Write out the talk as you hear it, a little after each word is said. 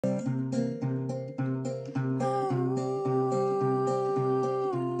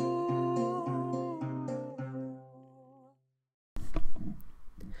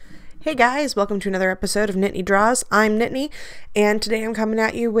Hey guys, welcome to another episode of Nittani Draws. I'm Nittani, and today I'm coming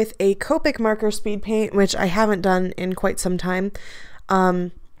at you with a Copic marker speed paint, which I haven't done in quite some time.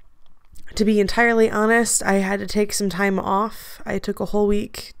 To be entirely honest, I had to take some time off. I took a whole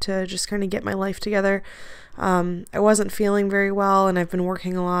week to just kind of get my life together. I wasn't feeling very well, and I've been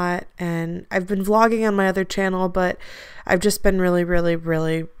working a lot, and I've been vlogging on my other channel, but I've just been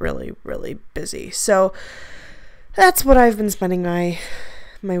really busy. So that's what I've been spending my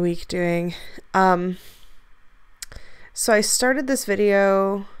week doing. So I started this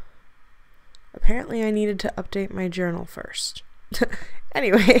video. Apparently I needed to update my journal first.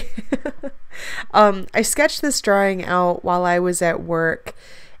 Anyway, I sketched this drawing out while I was at work,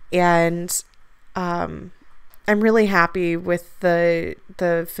 and I'm really happy with the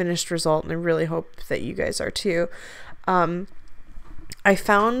finished result, and I really hope that you guys are too. I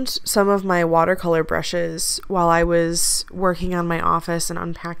found some of my watercolor brushes while I was working on my office and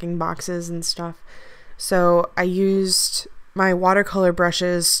unpacking boxes and stuff. So I used my watercolor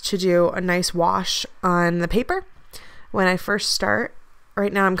brushes to do a nice wash on the paper when I first start.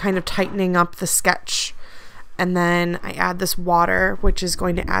 Right now I'm kind of tightening up the sketch, and then I add this water, which is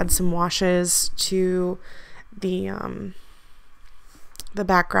going to add some washes to the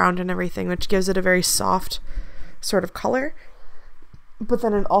background and everything, which gives it a very soft sort of color. But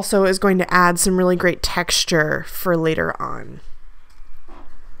then it also is going to add some really great texture for later on.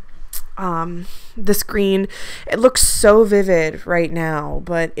 This green, it looks so vivid right now,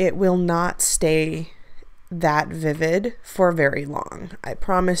 but it will not stay that vivid for very long. I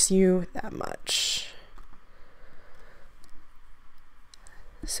promise you that much.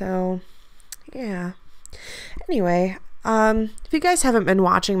 So, yeah. Anyway, if you guys haven't been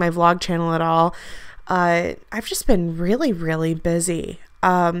watching my vlog channel at all, I've just been really busy.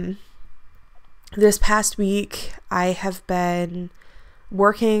 This past week I have been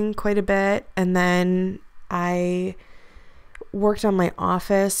working quite a bit, and then I worked on my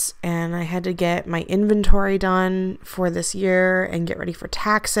office, and I had to get my inventory done for this year and get ready for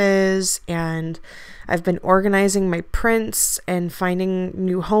taxes, and I've been organizing my prints and finding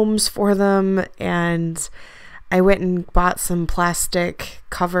new homes for them, and I went and bought some plastic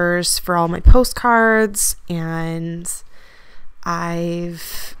covers for all my postcards, and oh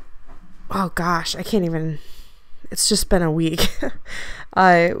gosh, I can't even, it's just been a week.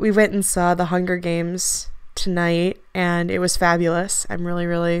 We went and saw The Hunger Games tonight, and it was fabulous. I'm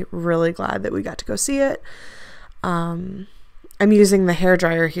really glad that we got to go see it. I'm using the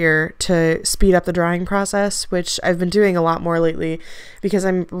hairdryer here to speed up the drying process, which I've been doing a lot more lately because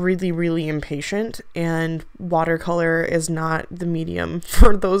I'm really impatient, and watercolor is not the medium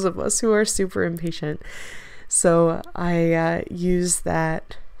for those of us who are super impatient. So I use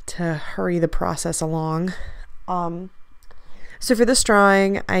that to hurry the process along. So for this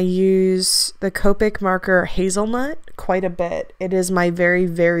drawing, I use the Copic marker Hazelnut quite a bit. It is my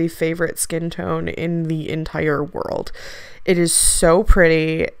very favorite skin tone in the entire world. It is so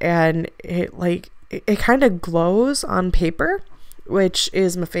pretty, and it kind of glows on paper, which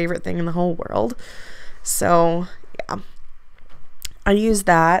is my favorite thing in the whole world. So yeah, I use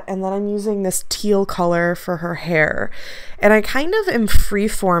that, and then I'm using this teal color for her hair, and I kind of am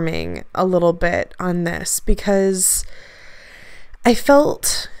free-forming a little bit on this because I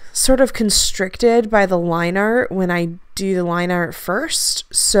felt sort of constricted by the line art when I do the line art first.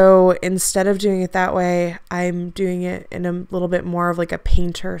 So instead of doing it that way, I'm doing it in a little bit more of like a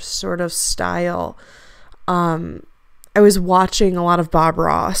painter sort of style. I was watching a lot of Bob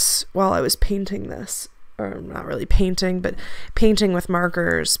Ross while I was painting this, or not really painting, but painting with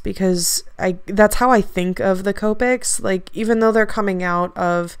markers, because that's how I think of the Copics. Like, even though they're coming out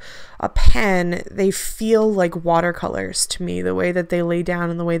of a pen, they feel like watercolors to me, the way that they lay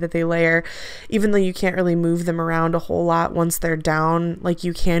down and the way that they layer, even though you can't really move them around a whole lot once they're down like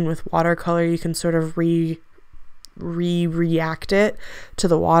you can with watercolor. You can sort of react it to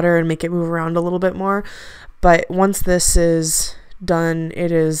the water and make it move around a little bit more. But once this is done,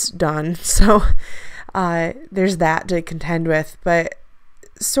 it is done. So there's that to contend with, but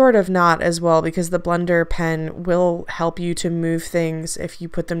sort of not as well, because the blender pen will help you to move things if you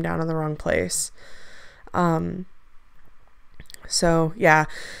put them down in the wrong place. So yeah,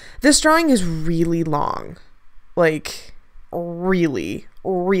 this drawing is really long, like really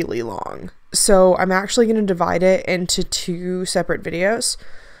long. So I'm actually going to divide it into 2 separate videos,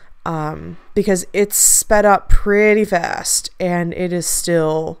 because it's sped up pretty fast and it is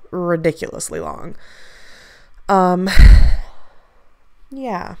still ridiculously long.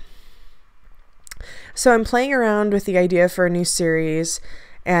 Yeah. So I'm playing around with the idea for a new series,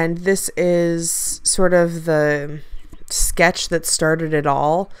 and this is sort of the sketch that started it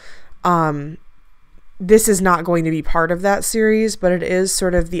all. This is not going to be part of that series, but it is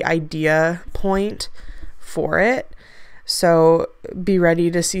sort of the idea point for it. So be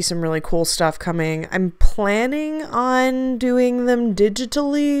ready to see some really cool stuff coming. I'm planning on doing them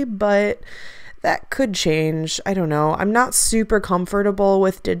digitally, but that could change. I don't know. I'm not super comfortable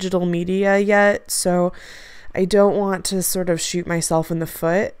with digital media yet, so I don't want to sort of shoot myself in the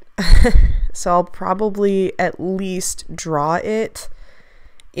foot. So I'll probably at least draw it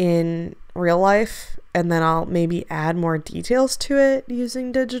in real life, and then I'll maybe add more details to it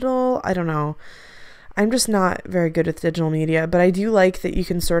using digital. I don't know. I'm just not very good with digital media, but I do like that you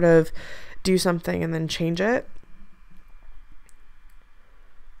can sort of do something and then change it.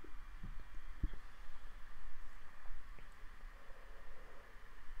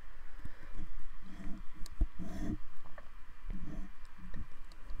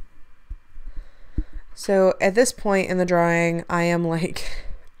 So at this point in the drawing, I am like,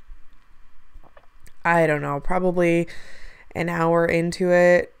 I don't know, probably an hour into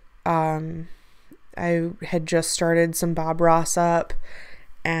it. I had just started some Bob Ross up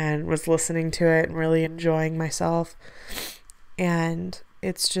and was listening to it and really enjoying myself. And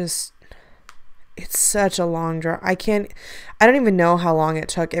it's such a long draw. I don't even know how long it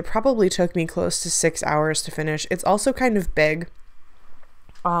took. It probably took me close to 6 hours to finish. It's also kind of big.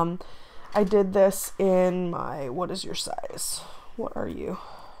 I did this in my, what is your size? What are you?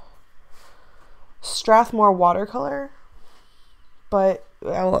 Strathmore watercolor. But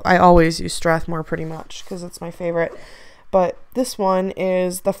I always use Strathmore pretty much because it's my favorite. But this one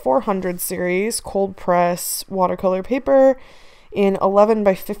is the 400 series cold press watercolor paper in 11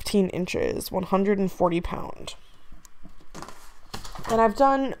 by 15 inches, 140 pound. And I've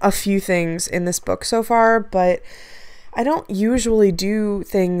done a few things in this book so far, but I don't usually do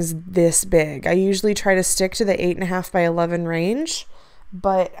things this big. I usually try to stick to the 8.5 by 11 range.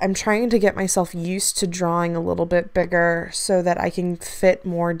 But I'm trying to get myself used to drawing a little bit bigger so that I can fit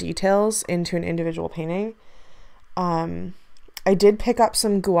more details into an individual painting. I did pick up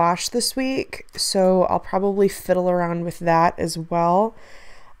some gouache this week, so I'll probably fiddle around with that as well.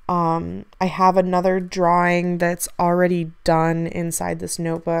 I have another drawing that's already done inside this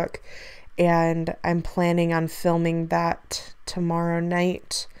notebook, and I'm planning on filming that tomorrow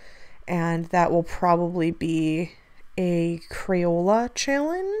night, and that will probably be a Crayola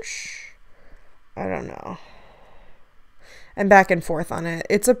challenge. I don't know. I'm back and forth on it.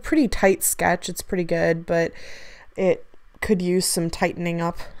 It's a pretty tight sketch. It's pretty good, but it could use some tightening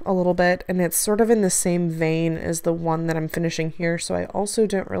up a little bit, and it's sort of in the same vein as the one that I'm finishing here, so I also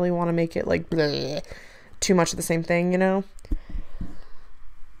don't really want to make it like bleh, too much of the same thing, you know?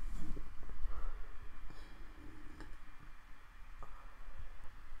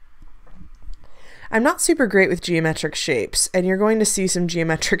 I'm not super great with geometric shapes, and you're going to see some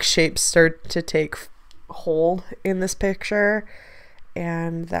geometric shapes start to take hold in this picture,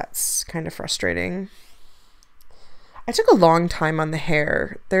 and that's kind of frustrating. I took a long time on the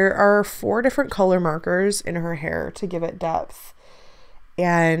hair. There are 4 different color markers in her hair to give it depth,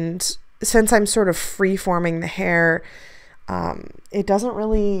 and since I'm sort of free-forming the hair, it doesn't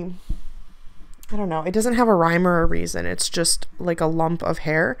really, I don't know, it doesn't have a rhyme or a reason. It's just like a lump of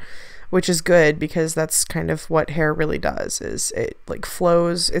hair, which is good because that's kind of what hair really does, is it like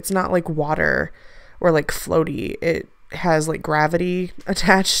flows. It's not like water or like floaty. It has like gravity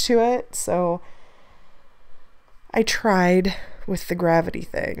attached to it. So I tried with the gravity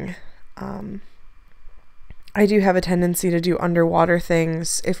thing. I do have a tendency to do underwater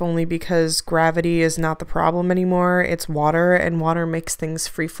things, if only because gravity is not the problem anymore. It's water, and water makes things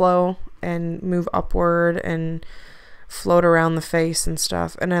free flow and move upward and float around the face and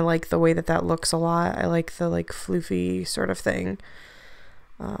stuff, and I like the way that that looks a lot. I like the like floofy sort of thing.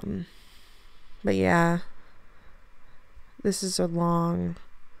 But yeah, this is a long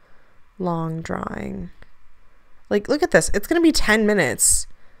drawing. Like, look at this. It's gonna be 10 minutes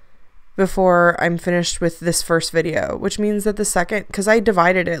before I'm finished with this first video, which means that the second, because I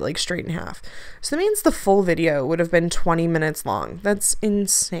divided it like straight in half, so that means the full video would have been 20 minutes long. That's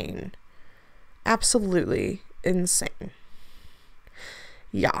insane. Absolutely insane.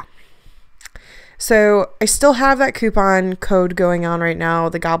 Yeah. So I still have that coupon code going on right now,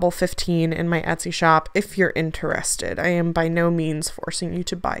 the Gobble15, in my Etsy shop if you're interested. I am by no means forcing you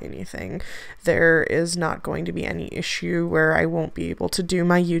to buy anything. There is not going to be any issue where I won't be able to do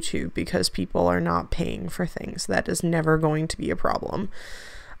my YouTube because people are not paying for things. That is never going to be a problem.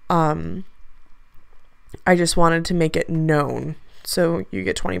 I just wanted to make it known. So you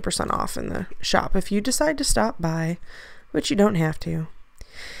get 20% off in the shop if you decide to stop by, which you don't have to.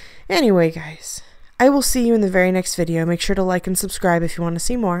 Anyway, guys, I will see you in the very next video. Make sure to like and subscribe if you want to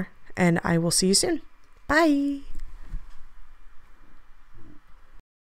see more, and I will see you soon. Bye.